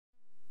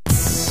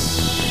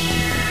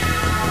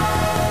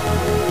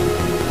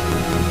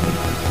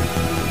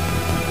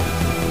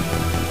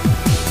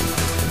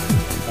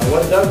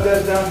Doug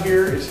does down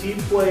here is he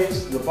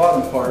plays the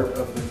bottom part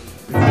of the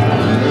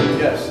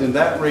yes, in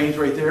that range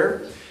right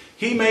there.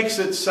 He makes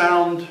it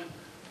sound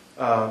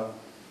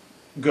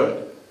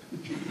good.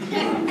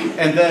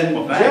 And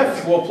then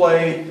Jeff will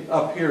play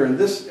up here in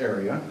this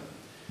area.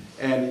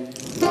 And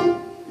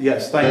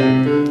yes,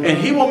 thank you. And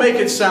he will make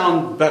it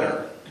sound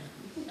better.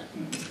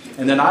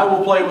 And then I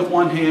will play with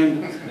one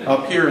hand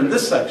up here in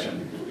this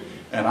section.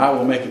 And I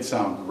will make it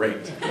sound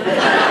great.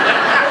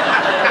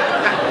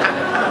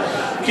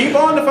 Keep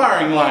on the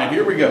firing line.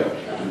 Here we go.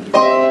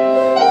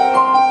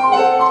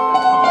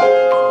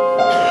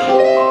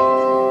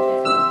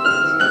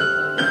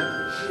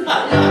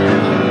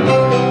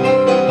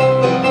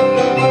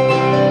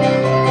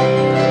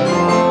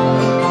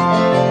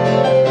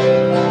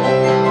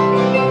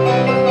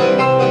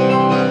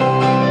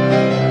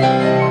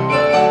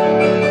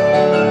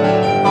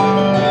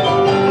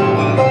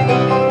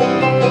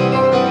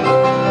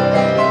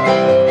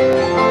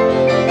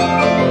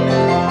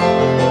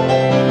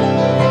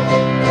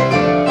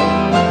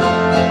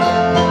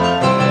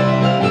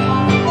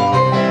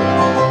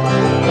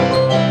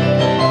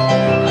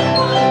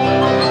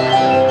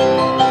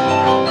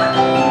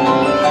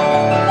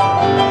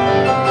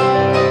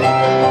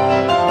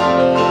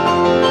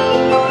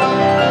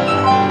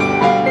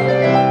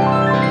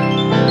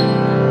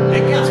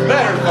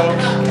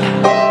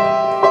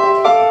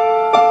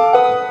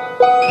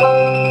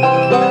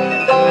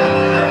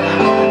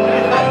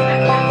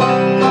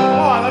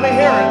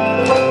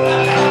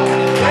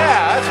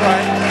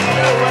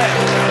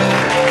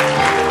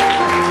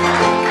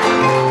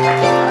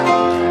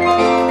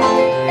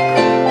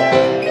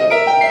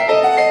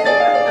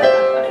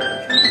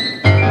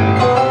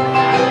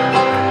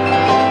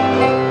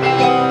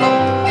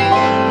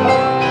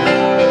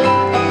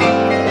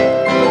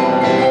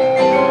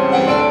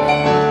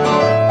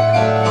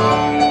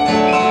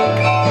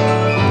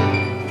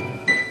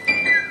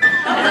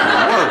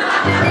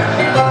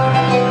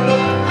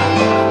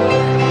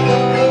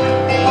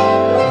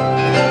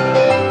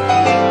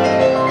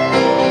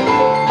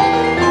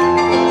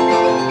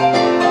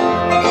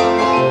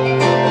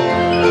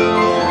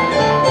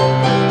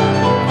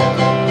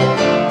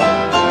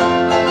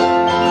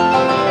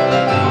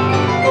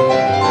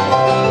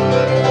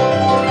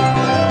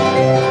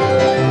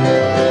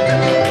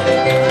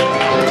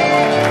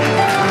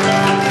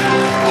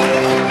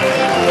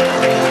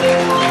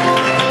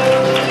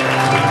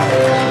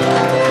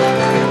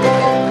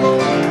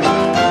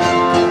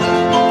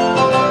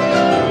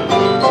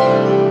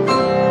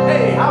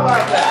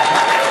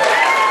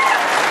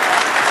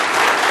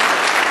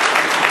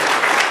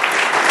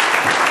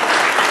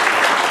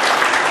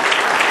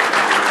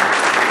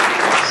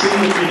 See,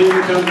 if you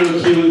didn't come to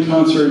a Keeling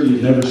concert,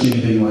 you'd never see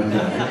anything like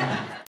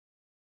that.